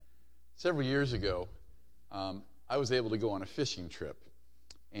Several years ago, I was able to go on a fishing trip.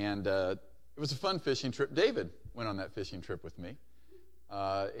 And it was a fun fishing trip. David went on that fishing trip with me.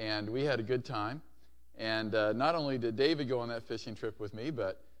 And we had a good time. And not only did David go on that fishing trip with me,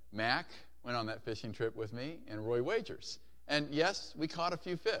 but Mac went on that fishing trip with me, and Roy Wagers. And yes, we caught a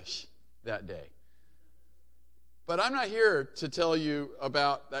few fish that day. But I'm not here to tell you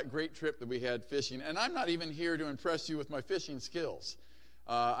about that great trip that we had fishing, and I'm not even here to impress you with my fishing skills.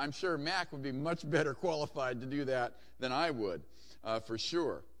 I'm sure Mac would be much better qualified to do that than I would, for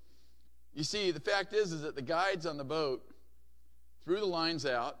sure. You see, the fact is that the guides on the boat threw the lines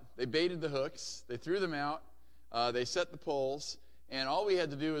out, they baited the hooks, they threw them out, they set the poles, and all we had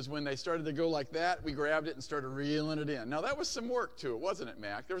to do is when they started to go like that, we grabbed it and started reeling it in. Now, that was some work to it, wasn't it,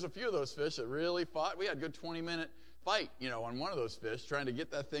 Mac? There was a few of those fish that really fought. We had a good 20-minute fight, on one of those fish, trying to get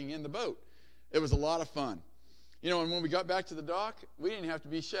that thing in the boat. It was a lot of fun. And when we got back to the dock, we didn't have to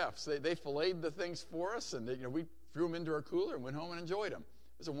be chefs. They filleted the things for us, and we threw them into our cooler and went home and enjoyed them.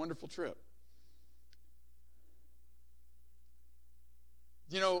 It was a wonderful trip.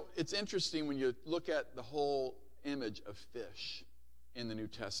 It's interesting when you look at the whole image of fish in the New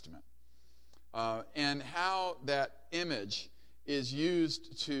Testament and how that image is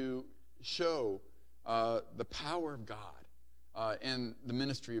used to show the power of God and the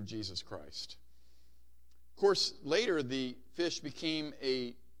ministry of Jesus Christ. Of course, later the fish became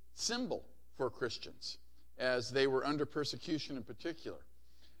a symbol for Christians as they were under persecution in particular.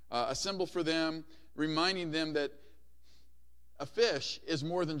 A symbol for them, reminding them that a fish is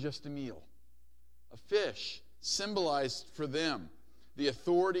more than just a meal. A fish symbolized for them the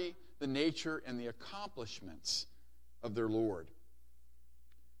authority, the nature, and the accomplishments of their Lord.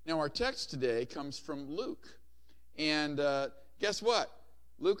 Now, our text today comes from Luke. And guess what?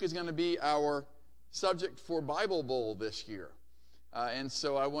 Luke is going to be our subject for Bible Bowl this year. And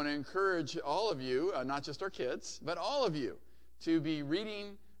so I want to encourage all of you, not just our kids, but all of you, to be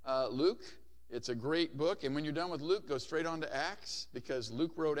reading Luke. It's a great book. And when you're done with Luke, go straight on to Acts, because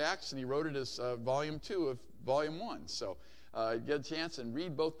Luke wrote Acts, and he wrote it as volume 2 of volume 1. So get a chance and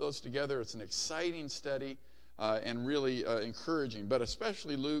read both those together. It's an exciting study and really encouraging, but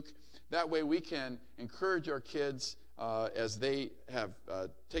especially Luke. That way we can encourage our kids as they have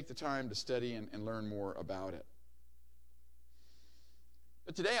take the time to study and learn more about it.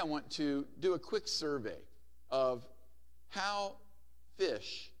 But today I want to do a quick survey of how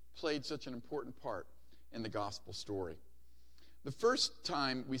fish played such an important part in the gospel story. The first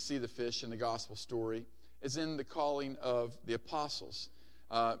time we see the fish in the gospel story is in the calling of the apostles.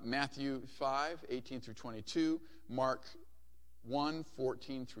 Matthew 5, 18 through 22, Mark 1,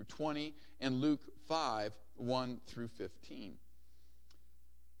 14 through 20, and Luke 5, 1 through 15.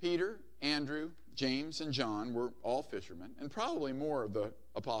 Peter, Andrew, James, and John were all fishermen, and probably more of the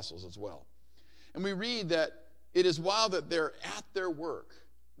apostles as well. And we read that it is while that they're at their work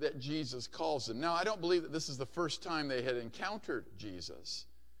that Jesus calls them. Now, I don't believe that this is the first time they had encountered Jesus,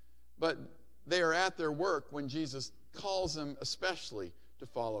 but they are at their work when Jesus calls them especially to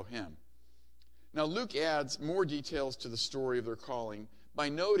follow him. Now, Luke adds more details to the story of their calling by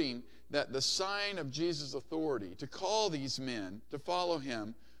noting that the sign of Jesus' authority to call these men to follow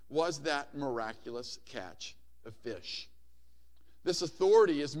him was that miraculous catch of fish. This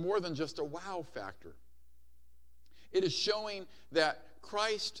authority is more than just a wow factor. It is showing that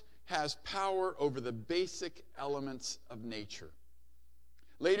Christ has power over the basic elements of nature.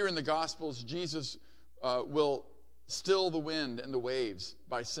 Later in the Gospels, Jesus will still the wind and the waves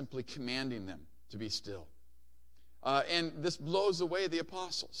by simply commanding them to be still. And this blows away the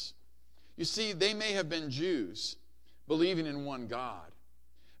apostles. You see, they may have been Jews believing in one God,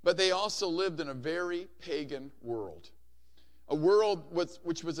 but they also lived in a very pagan world. A world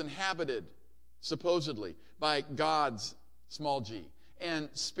which was inhabited, supposedly, by gods, small g, and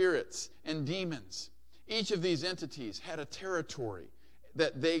spirits and demons. Each of these entities had a territory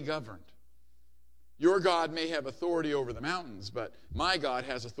that they governed. Your God may have authority over the mountains, but my God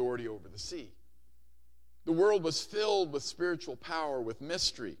has authority over the sea. The world was filled with spiritual power, with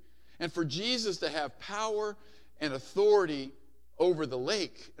mystery. And for Jesus to have power and authority over the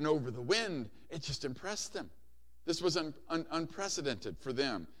lake and over the wind, it just impressed them. This was unprecedented for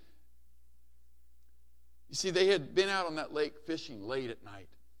them. You see, they had been out on that lake fishing late at night.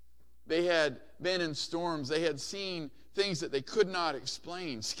 They had been in storms. They had seen things that they could not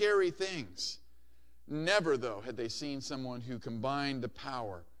explain, scary things. Never, though, had they seen someone who combined the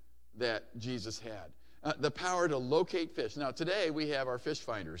power that Jesus had. The power to locate fish. Now, today we have our fish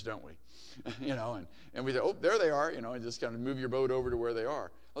finders, don't we? And we say, oh, there they are, and just kind of move your boat over to where they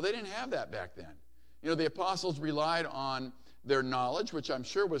are. Well, they didn't have that back then. The apostles relied on their knowledge, which I'm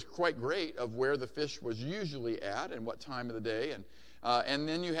sure was quite great, of where the fish was usually at and what time of the day. And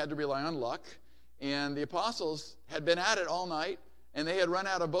then you had to rely on luck. And the apostles had been at it all night, and they had run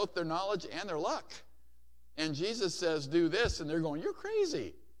out of both their knowledge and their luck. And Jesus says, do this, and they're going, you're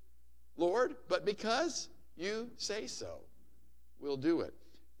crazy, Lord, but because you say so, we'll do it.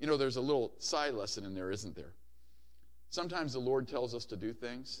 You know, there's a little side lesson in there, isn't there? Sometimes the Lord tells us to do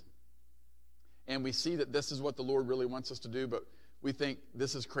things, and we see that this is what the Lord really wants us to do, but we think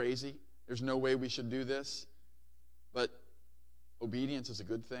this is crazy. There's no way we should do this. But obedience is a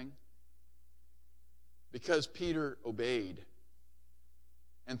good thing. Because Peter obeyed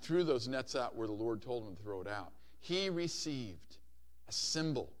and threw those nets out where the Lord told him to throw it out, he received a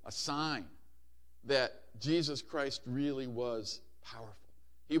symbol, a sign that Jesus Christ really was powerful.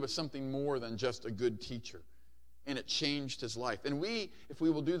 He was something more than just a good teacher. And it changed his life. And if we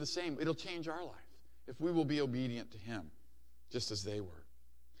will do the same, it'll change our life. If we will be obedient to him, just as they were.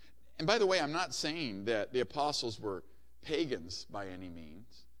 And by the way, I'm not saying that the apostles were pagans by any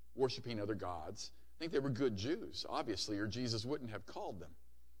means, worshiping other gods. I think they were good Jews, obviously, or Jesus wouldn't have called them.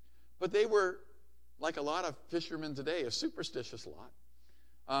 But they were, like a lot of fishermen today, a superstitious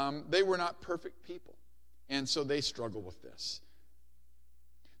lot. They were not perfect people. And so they struggle with this.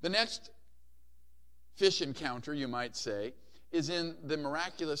 The next fish encounter, you might say, is in the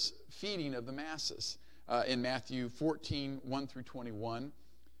miraculous feeding of the masses in Matthew 14, 1 through 21,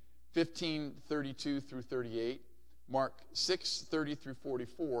 15, 32 through 38, Mark 6, 30 through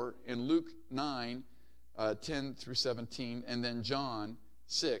 44, and Luke 9, 10 through 17, and then John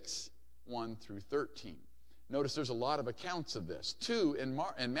 6, 1 through 13. Notice there's a lot of accounts of this. Two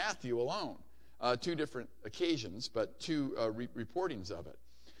in Matthew alone. Two different occasions, but two reportings of it.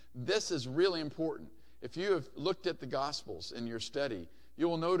 This is really important. If you have looked at the Gospels in your study, you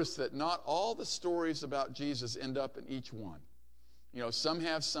will notice that not all the stories about Jesus end up in each one. You know, some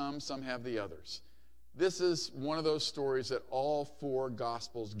have some have the others. This is one of those stories that all four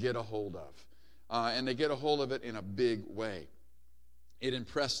Gospels get a hold of. And they get a hold of it in a big way. It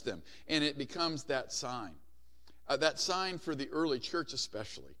impressed them. And it becomes that sign for the early church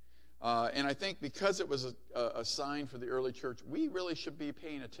especially. And I think because it was a sign for the early church, we really should be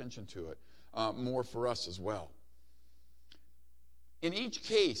paying attention to it more for us as well. In each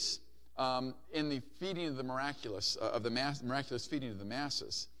case, in the feeding of the miraculous feeding of the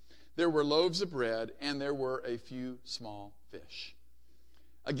masses, there were loaves of bread and there were a few small fish.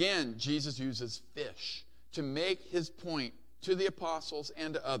 Again, Jesus uses fish to make his point to the apostles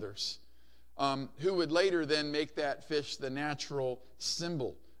and to others, who would later then make that fish the natural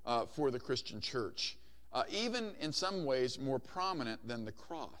symbol for the Christian church, even in some ways more prominent than the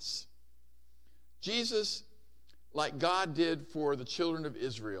cross. Jesus, like God did for the children of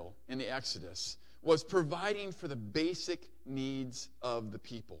Israel in the Exodus, was providing for the basic needs of the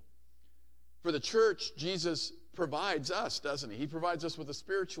people. For the church, Jesus provides us, doesn't he? He provides us with a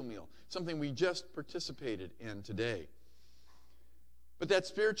spiritual meal, something we just participated in today. But that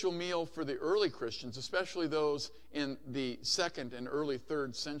spiritual meal for the early Christians, especially those in the 2nd and early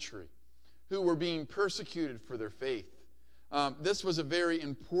 3rd century, who were being persecuted for their faith, this was a very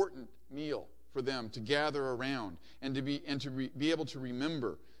important meal for them to gather around and to be able to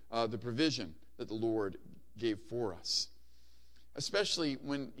remember the provision that the Lord gave for us. Especially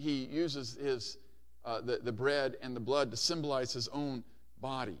when he uses the bread and the blood to symbolize his own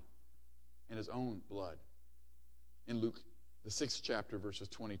body and his own blood in Luke the 6th chapter, verses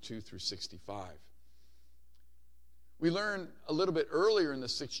 22 through 65. We learn a little bit earlier in the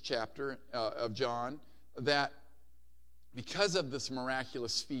 6th chapter of John that because of this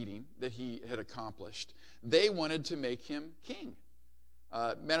miraculous feeding that he had accomplished, they wanted to make him king.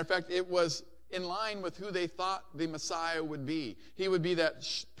 Matter of fact, it was in line with who they thought the Messiah would be. He would be that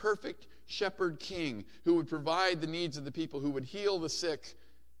perfect shepherd king who would provide the needs of the people, who would heal the sick,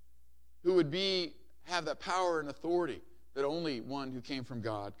 who would have that power and authority that only one who came from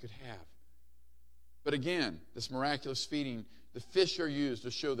God could have. But again, this miraculous feeding, the fish are used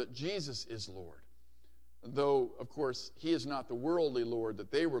to show that Jesus is Lord. Though, of course, he is not the worldly Lord that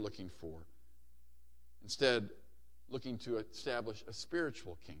they were looking for. Instead, looking to establish a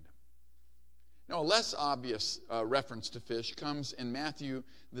spiritual kingdom. Now, a less obvious reference to fish comes in Matthew,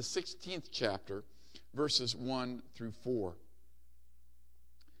 the 16th chapter, verses 1 through 4.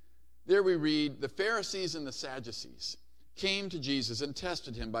 There we read, "The Pharisees and the Sadducees came to Jesus and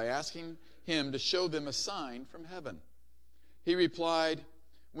tested him by asking him to show them a sign from heaven. He replied,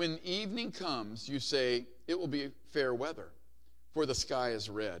 'When evening comes, you say, it will be fair weather, for the sky is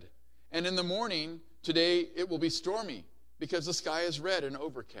red. And in the morning, today it will be stormy, because the sky is red and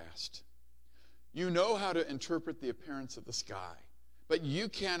overcast. You know how to interpret the appearance of the sky, but you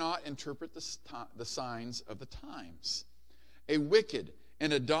cannot interpret the signs of the times. A wicked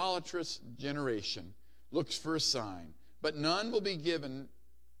and idolatrous generation looks for a sign, but none will be given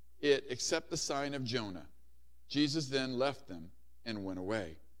it except the sign of Jonah. Jesus then left them and went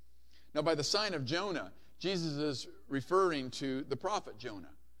away. Now, by the sign of Jonah, Jesus is referring to the prophet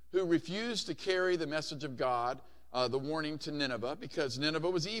Jonah, who refused to carry the message of God, the warning to Nineveh, because Nineveh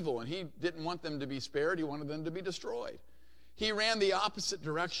was evil, and he didn't want them to be spared. He wanted them to be destroyed. He ran the opposite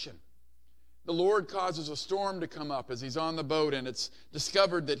direction. The Lord causes a storm to come up as he's on the boat, and it's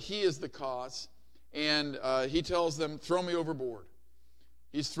discovered that he is the cause, and he tells them, throw me overboard.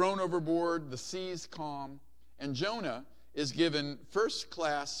 He's thrown overboard, the sea's calm, and Jonah is given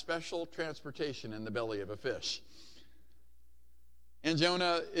first-class special transportation in the belly of a fish. And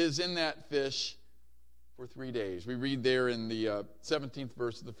Jonah is in that fish for 3 days. We read there in the 17th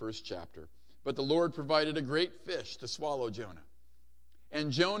verse of the first chapter. But the Lord provided a great fish to swallow Jonah.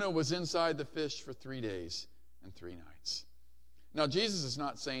 And Jonah was inside the fish for 3 days and 3 nights. Now, Jesus is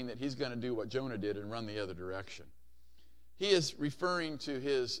not saying that he's going to do what Jonah did and run the other direction. He is referring to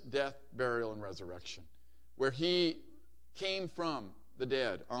his death, burial, and resurrection, where he came from the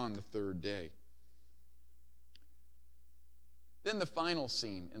dead on the 3rd day. Then the final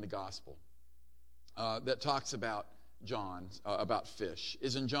scene in the gospel that talks about about fish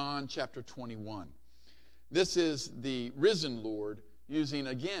is in John chapter 21. This is the risen Lord using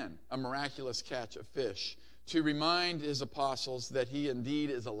again a miraculous catch of fish to remind his apostles that he indeed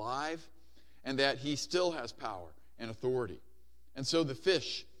is alive and that he still has power and authority. And so the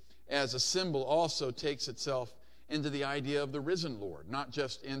fish as a symbol also takes itself into the idea of the risen Lord, not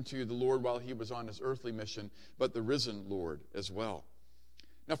just into the Lord while he was on his earthly mission, but the risen Lord as well.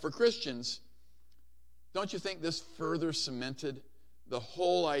 Now, for Christians, don't you think this further cemented the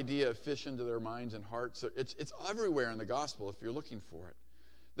whole idea of fish into their minds and hearts? It's everywhere in the gospel if you're looking for it.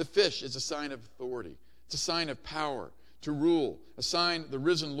 The fish is a sign of authority. It's a sign of power to rule, a sign of the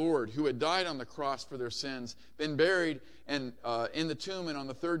risen Lord who had died on the cross for their sins, been buried and in the tomb, and on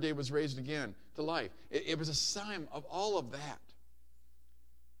the 3rd day was raised again to life. It was a sign of all of that.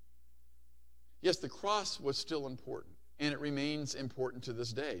 Yes, the cross was still important, and it remains important to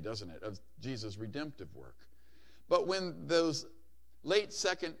this day, doesn't it, of Jesus' redemptive work. But when those late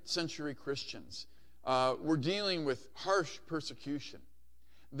 2nd century Christians were dealing with harsh persecution,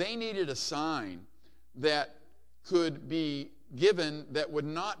 they needed a sign that could be given that would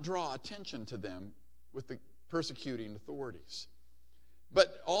not draw attention to them with the persecuting authorities,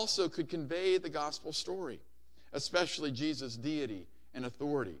 but also could convey the gospel story, especially Jesus' deity and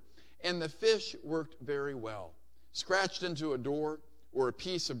authority. And the fish worked very well. Scratched into a door or a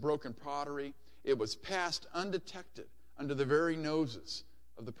piece of broken pottery, it was passed undetected under the very noses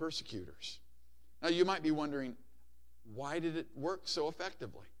of the persecutors. Now you might be wondering, why did it work so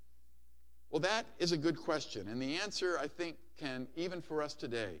effectively? Well, that is a good question, and the answer, I think, can, even for us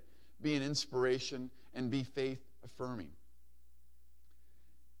today, be an inspiration and be faith-affirming.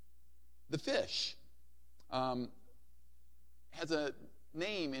 The fish has a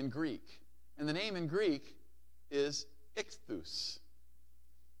name in Greek, and the name in Greek is ichthus.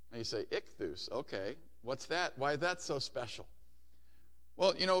 Now you say, ichthus, okay, what's that? Why is that so special?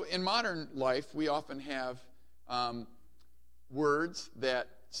 Well, you know, in modern life, we often have words that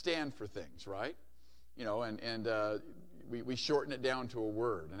stand for things, right? You know, and we shorten it down to a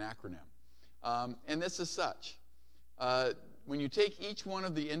word, an acronym. And this is such. When you take each one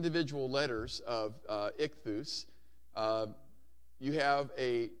of the individual letters of ichthus, you have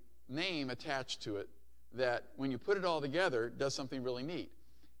a name attached to it that, when you put it all together, does something really neat.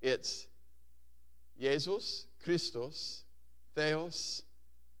 It's Jesus, Christos, Theos,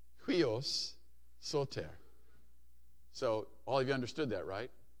 Huios, Soter. So, all of you understood that, right?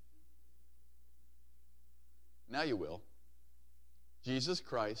 Now you will. Jesus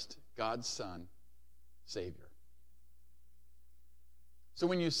Christ, God's Son, Savior. So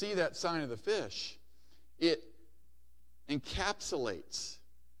when you see that sign of the fish, it encapsulates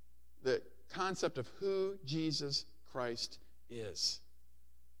the concept of who Jesus Christ is.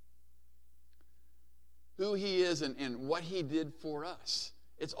 Who he is and what he did for us.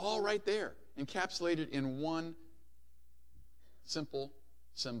 It's all right there, encapsulated in one simple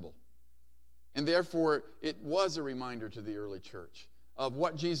symbol. And therefore, it was a reminder to the early church of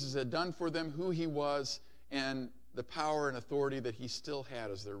what Jesus had done for them, who he was, and the power and authority that he still had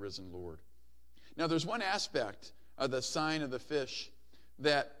as their risen Lord. Now, there's one aspect of the sign of the fish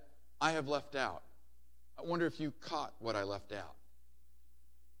that I have left out. I wonder if you caught what I left out.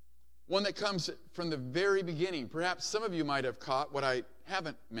 one that comes from the very beginning. Perhaps some of you might have caught what I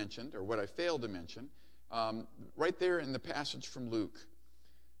haven't mentioned, or what I failed to mention, right there in the passage from Luke,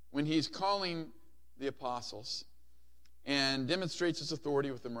 when he's calling the apostles and demonstrates his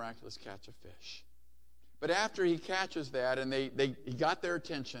authority with the miraculous catch of fish. But after he catches that and he got their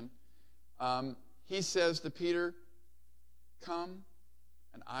attention, he says to Peter, "Come,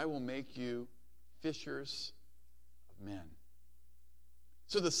 and I will make you fishers of men."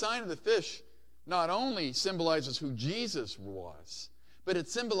 So the sign of the fish not only symbolizes who Jesus was, but it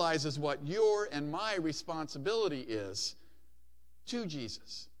symbolizes what your and my responsibility is to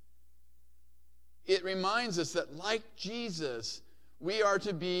Jesus. It reminds us that, like Jesus, we are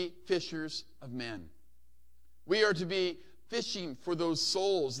to be fishers of men. We are to be fishing for those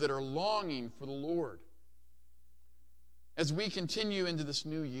souls that are longing for the Lord. As we continue into this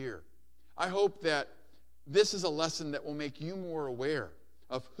new year, I hope that this is a lesson that will make you more aware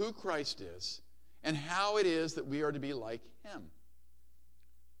of who Christ is and how it is that we are to be like him.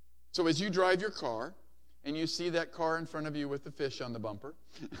 So as you drive your car and you see that car in front of you with the fish on the bumper,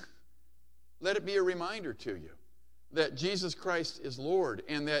 let it be a reminder to you that Jesus Christ is Lord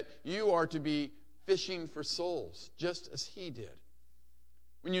and that you are to be fishing for souls just as he did.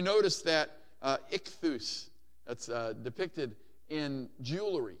 When you notice that ichthus that's depicted in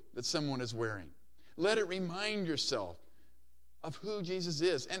jewelry that someone is wearing, let it remind yourself of who Jesus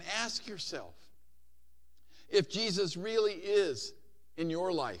is, and ask yourself, if Jesus really is in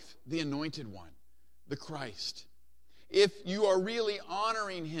your life the anointed one, the Christ, if you are really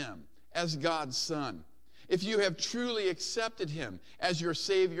honoring him as God's Son, if you have truly accepted him as your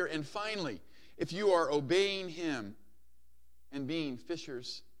Savior, and finally, if you are obeying him and being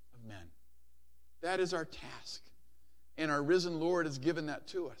fishers of men. That is our task, and our risen Lord has given that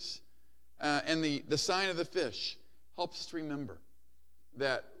to us. And the sign of the fish helps us remember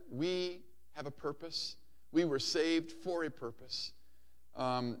that we have a purpose. We were saved for a purpose.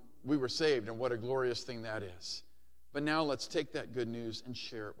 We were saved, and what a glorious thing that is. But now let's take that good news and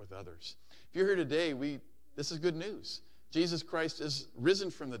share it with others. If you're here today, this is good news. Jesus Christ is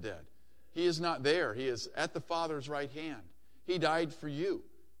risen from the dead. He is not there. He is at the Father's right hand. He died for you.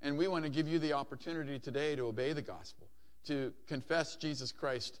 And we want to give you the opportunity today to obey the gospel, to confess Jesus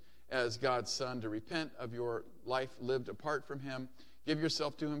Christ as God's Son, to repent of your life lived apart from him, give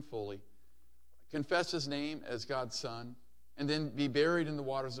yourself to him fully, confess his name as God's Son, and then be buried in the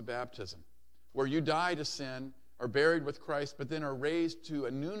waters of baptism, where you die to sin, are buried with Christ, but then are raised to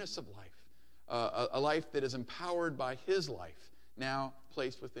a newness of life, a life that is empowered by his life, now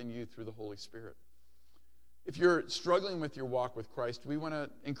placed within you through the Holy Spirit. If you're struggling with your walk with Christ, we want to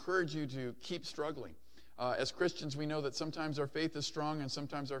encourage you to keep struggling. As Christians, we know that sometimes our faith is strong and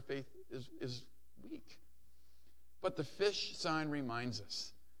sometimes our faith is weak. But the fish sign reminds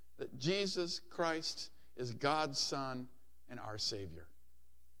us that Jesus Christ is God's Son and our Savior.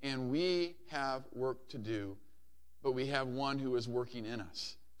 And we have work to do, but we have one who is working in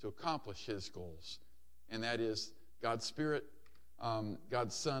us to accomplish his goals. And that is God's Spirit,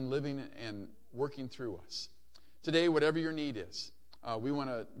 God's Son living and working through us. Today, whatever your need is, we want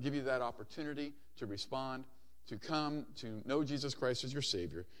to give you that opportunity to respond, to come, to know Jesus Christ as your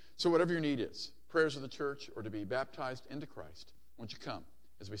Savior. So whatever your need is, prayers of the church, or to be baptized into Christ, won't you come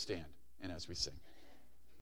as we stand and as we sing.